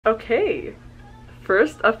Okay,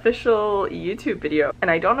 first official YouTube video, and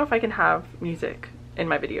I don't know if I can have music in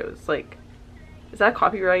my videos. Like, is that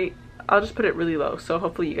copyright? I'll just put it really low so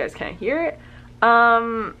hopefully you guys can't hear it.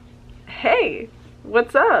 Hey,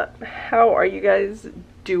 what's up? How are you guys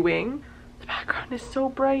doing? The background is so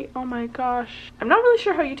bright, oh my gosh. I'm not really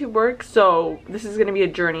sure how YouTube works, so this is gonna be a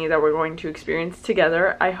journey that we're going to experience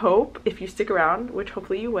together, I hope, if you stick around, which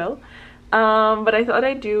hopefully you will. But I thought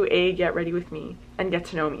I'd do a get ready with me and get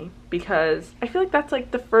to know me, because I feel like that's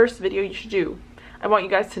like the first video you should do. I want you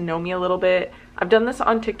guys to know me a little bit. I've done this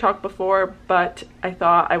on TikTok before, but I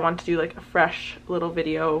thought I want to do like a fresh little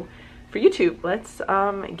video for YouTube. Let's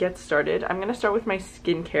get started. I'm gonna start with my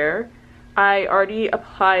skincare. I already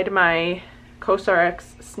applied my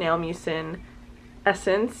cosrx snail mucin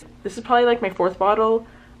essence. This is probably like my 4th bottle.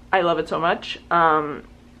 I love it so much.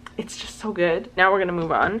 It's just so good. Now we're gonna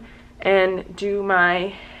move on and do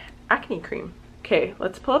my acne cream. Okay,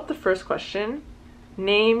 let's pull up the first question.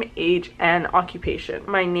 Name, age, and occupation.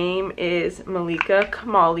 My name is Melika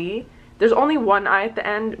Kamali. There's only one I at the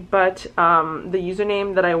end, but the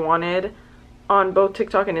username that I wanted on both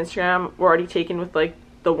TikTok and Instagram were already taken with like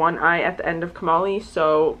the one I at the end of Kamali,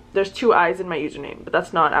 so there's 2 I's in my username, but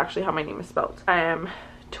that's not actually how my name is spelled. I am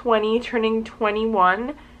 20, turning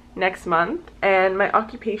 21 next month, and my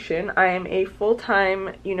occupation, I am a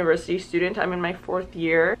full-time university student. I'm in my 4th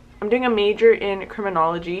year. I'm doing a major in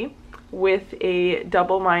criminology with a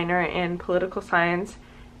double minor in political science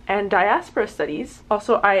and diaspora studies.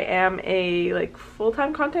 Also, I am a like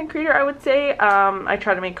full-time content creator, I would say. I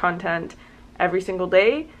try to make content every single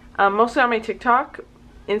day, mostly on my TikTok.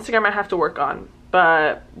 Instagram I have to work on,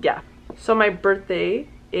 but yeah. So my birthday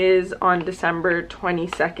is on December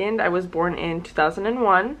 22nd. I was born in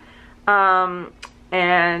 2001,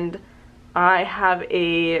 and I have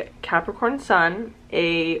a Capricorn sun,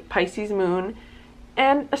 a Pisces moon,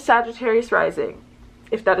 and a Sagittarius rising.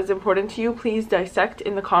 If that is important to you, please dissect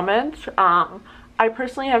in the comments. I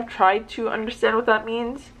personally have tried to understand what that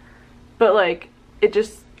means, but like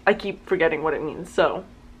I keep forgetting what it means, so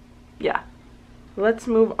yeah. Let's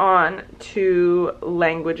move on to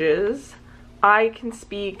languages. I can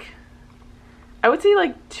speak, I would say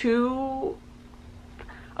like 2,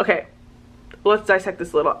 okay, let's dissect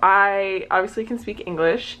this a little. I obviously can speak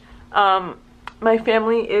English. My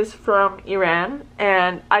family is from Iran,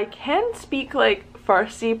 and I can speak like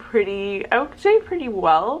Farsi pretty, I would say pretty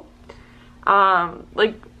well.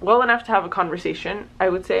 Like well enough to have a conversation, I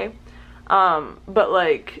would say. But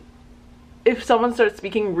like if someone starts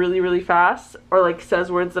speaking really fast or like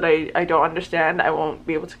says words that I don't understand, I won't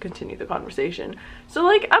be able to continue the conversation. So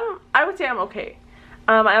like I would say I'm okay.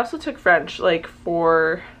 I also took French like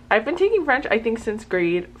I've been taking French I think since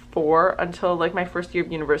grade 4 until like my 1st year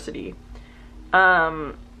of university.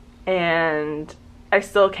 And I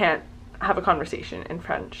still can't have a conversation in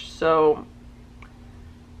French. So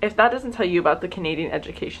if that doesn't tell you about the Canadian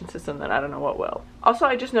education system, then I don't know what will. Also,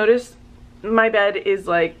 I just noticed my bed is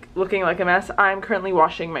like looking like a mess. I'm currently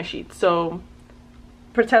washing my sheets, so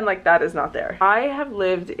pretend like that is not there. I have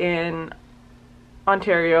lived in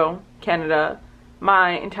Ontario, Canada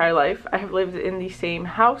my entire life. I have lived in the same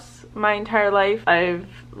house my entire life. I've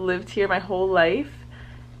lived here my whole life,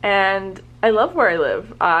 and I love where I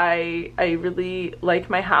live. I really like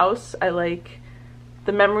my house. I like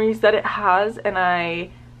the memories that it has, and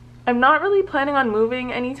I'm not really planning on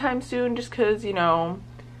moving anytime soon, just because, you know,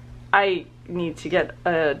 I need to get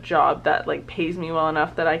a job that like pays me well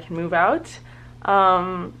enough that I can move out.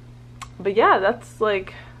 But yeah, that's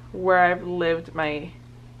like where I've lived my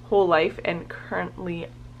whole life and currently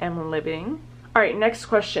am living. All right, next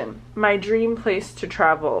question. My dream place to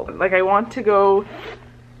travel. Like, I want to go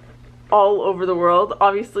all over the world,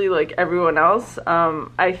 obviously, like everyone else.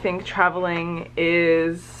 I think traveling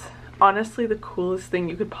is honestly the coolest thing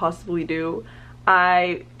you could possibly do.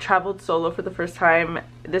 I traveled solo for the first time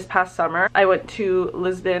this past summer. I went to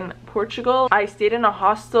Lisbon, Portugal. I stayed in a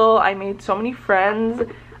hostel. I made so many friends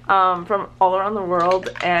from all around the world,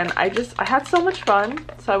 and I had so much fun.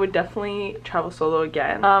 So I would definitely travel solo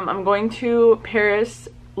again. I'm going to Paris,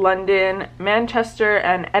 London, Manchester,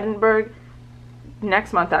 and Edinburgh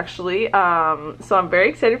next month actually. So I'm very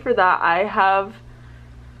excited for that.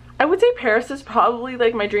 I would say Paris is probably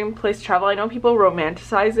like my dream place to travel. I know people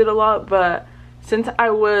romanticize it a lot, but since I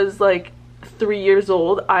was like 3 years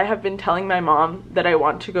old, I have been telling my mom that I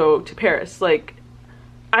want to go to Paris. Like,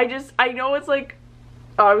 I know it's like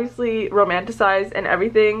obviously romanticized and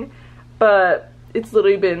everything, but it's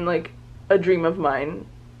literally been like a dream of mine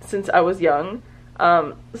since I was young.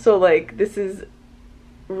 So like this is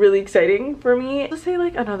really exciting for me. Let's say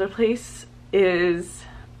like another place is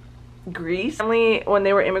Greece. Family, when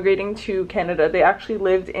they were immigrating to Canada, they actually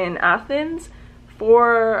lived in Athens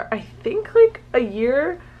for I think like a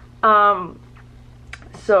year.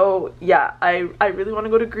 So yeah, I really want to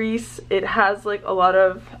go to Greece. It has like a lot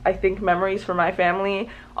of, I think, memories for my family,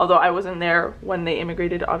 although I wasn't there when they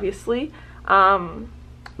immigrated, obviously.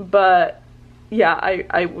 But yeah,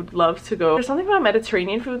 I would love to go. There's something about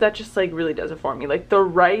Mediterranean food that just like really does it for me, like the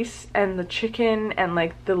rice and the chicken and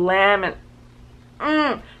like the lamb,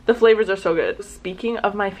 and the flavors are so good. Speaking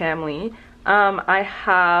of my family, I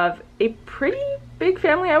have a pretty big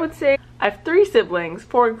family, I would say. I have 3 siblings,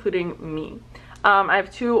 4 including me. I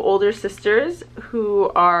have 2 older sisters who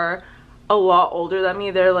are a lot older than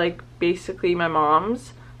me. They're like basically my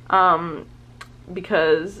mom's,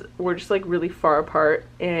 because we're just like really far apart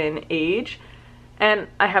in age. And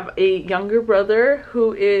I have a younger brother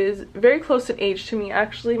who is very close in age to me,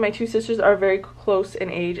 actually. My 2 sisters are very close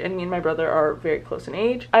in age, and me and my brother are very close in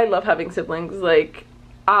age. I love having siblings. Like,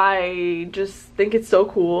 I just think it's so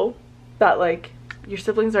cool that like your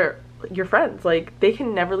siblings are your friends. Like, they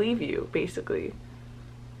can never leave you, basically,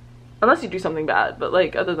 unless you do something bad, but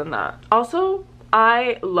like other than that. Also,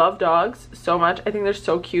 I love dogs so much. I think they're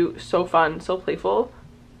so cute, so fun, so playful,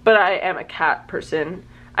 but I am a cat person.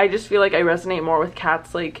 I just feel like I resonate more with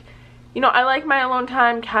cats. Like, you know, I like my alone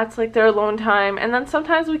time, cats like their alone time, and then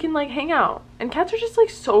sometimes we can like hang out, and cats are just like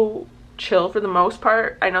so chill for the most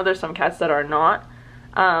part. I know there's some cats that are not,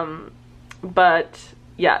 but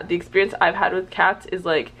yeah, the experience I've had with cats is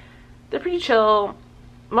like they're pretty chill.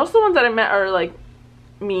 Most of the ones that I met are like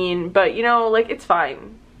mean, but you know, like it's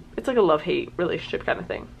fine. It's like a love-hate relationship kind of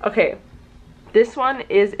thing. Okay, this one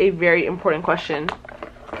is a very important question.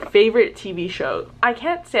 Favorite TV show. I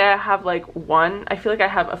can't say I have like one. I feel like I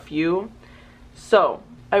have a few. So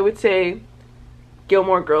I would say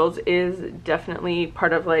Gilmore Girls is definitely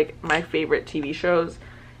part of like my favorite TV shows.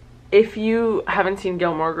 If you haven't seen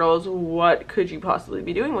Gilmore Girls, what could you possibly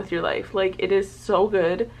be doing with your life? Like, it is so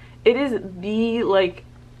good. It is the like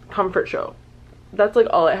comfort show. That's like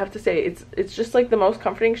all I have to say. It's just like the most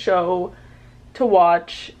comforting show to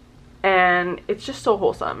watch, and it's just so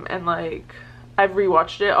wholesome. And like, I've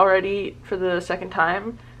rewatched it already for the 2nd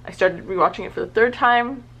time. I started rewatching it for the 3rd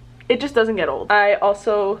time. It just doesn't get old. I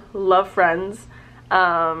also love Friends.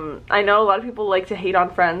 I know a lot of people like to hate on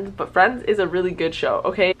Friends, but Friends is a really good show,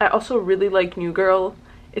 okay? I also really like New Girl.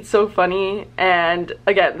 It's so funny, and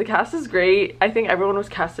again, the cast is great. I think everyone was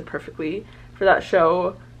casted perfectly for that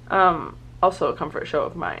show. Also a comfort show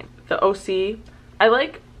of mine. The OC. I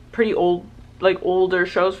like pretty old, like older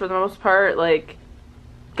shows for the most part, like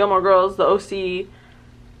Gilmore Girls, The OC,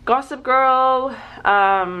 Gossip Girl,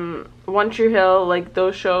 One Tree Hill. Like,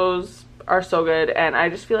 those shows are so good, and I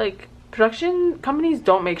just feel like production companies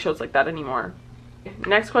don't make shows like that anymore.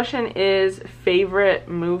 Next question is favorite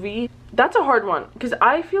movie. That's a hard one because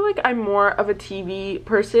I feel like I'm more of a TV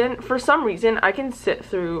person. For some reason, I can sit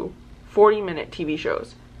through 40-minute TV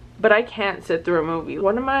shows, but I can't sit through a movie.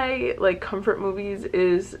 One of my like comfort movies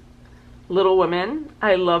is Little Women.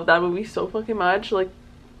 I love that movie so fucking much. Like,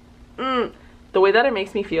 the way that it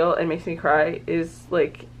makes me feel and makes me cry is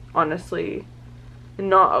like honestly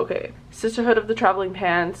not okay. Sisterhood of the Traveling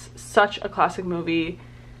Pants, such a classic movie.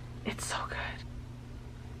 It's so good.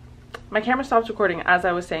 My camera stopped recording as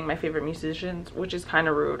I was saying my favorite musicians, which is kind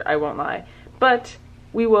of rude, I won't lie, but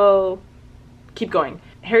we will keep going.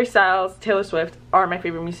 Harry Styles, Taylor Swift are my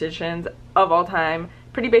favorite musicians of all time.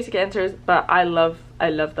 Pretty basic answers, but I love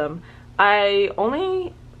them. I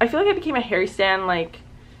feel like I became a Harry stan like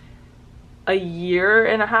a year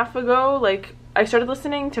and a half ago. Like, I started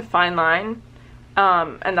listening to Fine Line,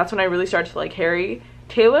 and that's when I really started to like Harry.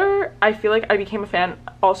 Taylor, I feel like I became a fan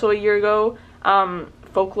also a year ago.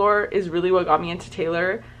 Folklore is really what got me into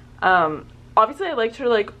Taylor. Obviously I liked her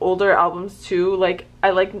like older albums too. Like, I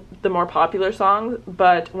like the more popular songs,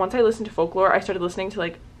 but once I listened to Folklore, I started listening to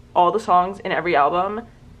like all the songs in every album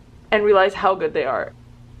and realized how good they are.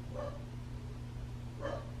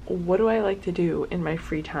 What do I like to do in my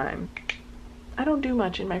free time? I don't do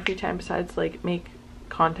much in my free time besides like make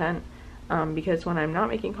content, because when I'm not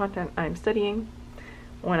making content, I'm studying.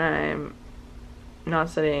 When I'm not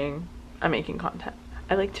studying, I'm making content.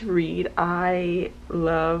 I like to read. I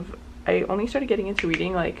only started getting into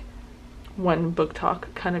reading like when book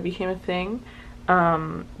talk kind of became a thing,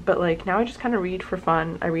 but like now I just kind of read for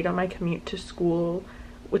fun. I read on my commute to school,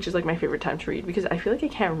 which is like my favorite time to read because I feel like I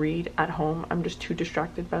can't read at home. I'm just too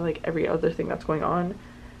distracted by like every other thing that's going on.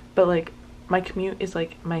 But like my commute is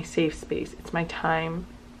like my safe space. It's my time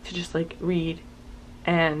to just like read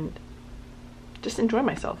and just enjoy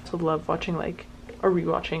myself. So love watching like or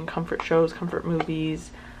rewatching comfort shows, comfort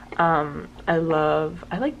movies. I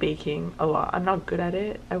like baking a lot. I'm not good at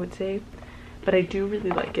it, I would say, but I do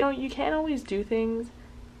really like it. You know, you can't always do things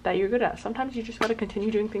that you're good at. Sometimes you just gotta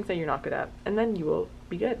continue doing things that you're not good at, and then you will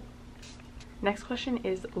be good. Next question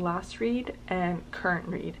is last read and current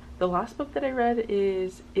read. The last book that I read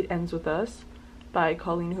is It Ends With Us by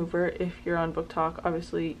Colleen Hoover. If you're on Book Talk,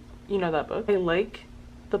 obviously you know that book. I like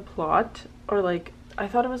the plot, or like, I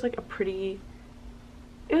thought it was like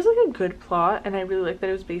it was like a good plot, and I really like that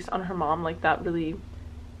it was based on her mom. Like, that really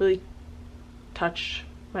touched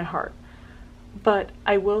my heart. But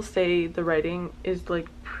I will say the writing is like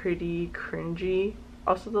pretty cringy.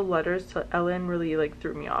 Also, the letters to Ellen really like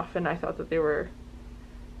threw me off, and I thought that they were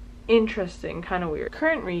interesting, kind of weird.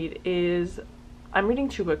 Current read is, I'm reading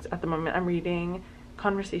 2 books at the moment. I'm reading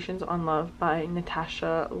Conversations on Love by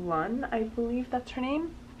Natasha Lunn, I believe that's her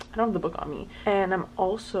name. I don't have the book on me. And I'm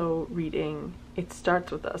also reading It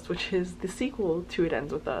Starts With Us, which is the sequel to It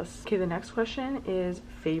Ends With Us. Okay, the next question is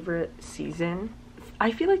favorite season.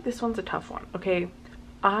 I feel like this one's a tough one, okay?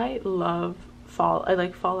 I love fall. I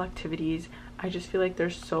like fall activities. I just feel like they're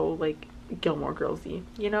so like Gilmore Girls-y,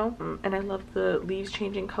 you know? And I love the leaves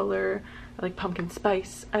changing color. I like pumpkin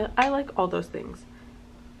spice. I like all those things.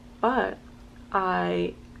 But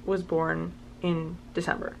I was born in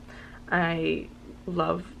December. I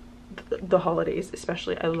love the holidays,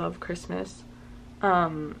 especially. I love Christmas. I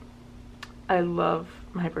love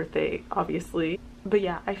my birthday, obviously. But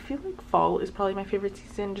yeah, I feel like fall is probably my favorite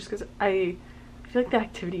season, just because I feel like the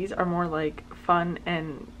activities are more like fun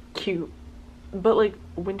and cute. But like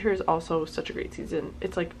winter is also such a great season.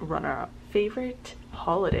 It's like runner up. Favorite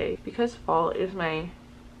holiday, because fall is my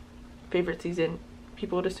favorite season,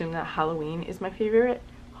 people would assume that Halloween is my favorite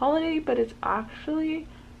holiday, but it's actually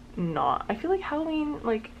not. I feel like Halloween,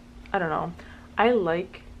 like, I don't know, I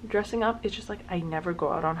like dressing up. It's just like I never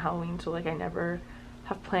go out on Halloween, so like I never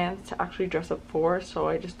have plans to actually dress up for, so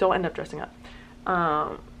I just don't end up dressing up.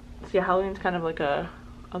 So yeah, Halloween's kind of like a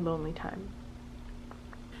lonely time.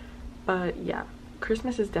 But yeah,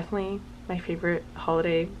 Christmas is definitely my favorite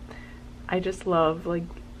holiday. I just love, like,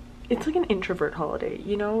 it's like an introvert holiday,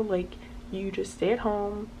 you know? Like, you just stay at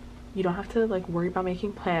home, you don't have to like worry about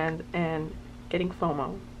making plans and getting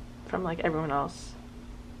FOMO from like everyone else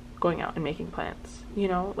going out and making plans, you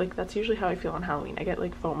know? Like, that's usually how I feel on Halloween. I get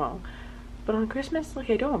like FOMO. But on Christmas, like,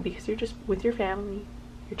 I don't, because you're just with your family,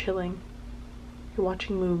 you're chilling, you're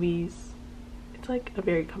watching movies. It's like a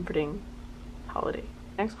very comforting holiday.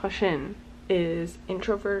 Next question is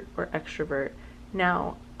introvert or extrovert.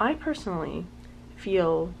 Now, I personally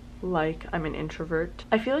feel like I'm an introvert.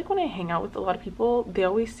 I feel like when I hang out with a lot of people, they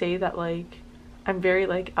always say that like I'm very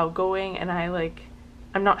like outgoing, and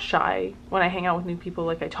I'm not shy when I hang out with new people.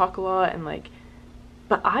 Like, I talk a lot, and like,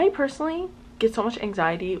 but I personally get so much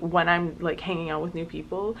anxiety when I'm like hanging out with new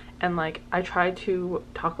people, and like I try to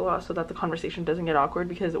talk a lot so that the conversation doesn't get awkward,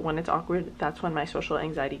 because when it's awkward, that's when my social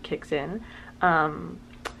anxiety kicks in.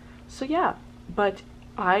 So yeah, but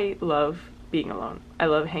I love being alone. I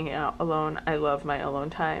love hanging out alone. I love my alone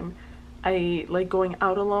time. I like going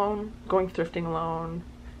out alone, going thrifting alone,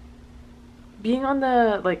 being on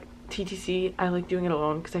the like TTC. I like doing it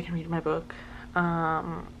alone because I can read my book.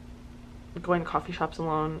 Going to coffee shops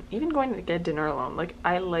alone, even going to get dinner alone. Like,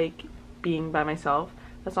 I like being by myself.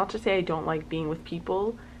 That's not to say I don't like being with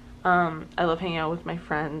people. I love hanging out with my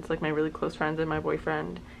friends, like my really close friends and my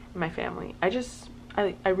boyfriend and my family.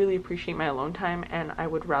 I really appreciate my alone time, and I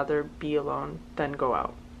would rather be alone than go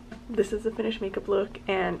out. This is the finished makeup look,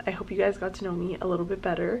 and I hope you guys got to know me a little bit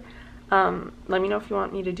better. Let me know if you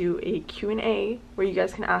want me to do a Q&A where you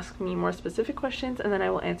guys can ask me more specific questions, and then I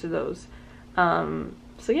will answer those.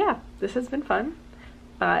 So yeah, this has been fun.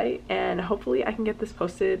 Bye, and hopefully I can get this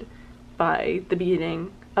posted by the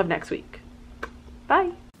beginning of next week.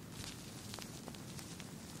 Bye!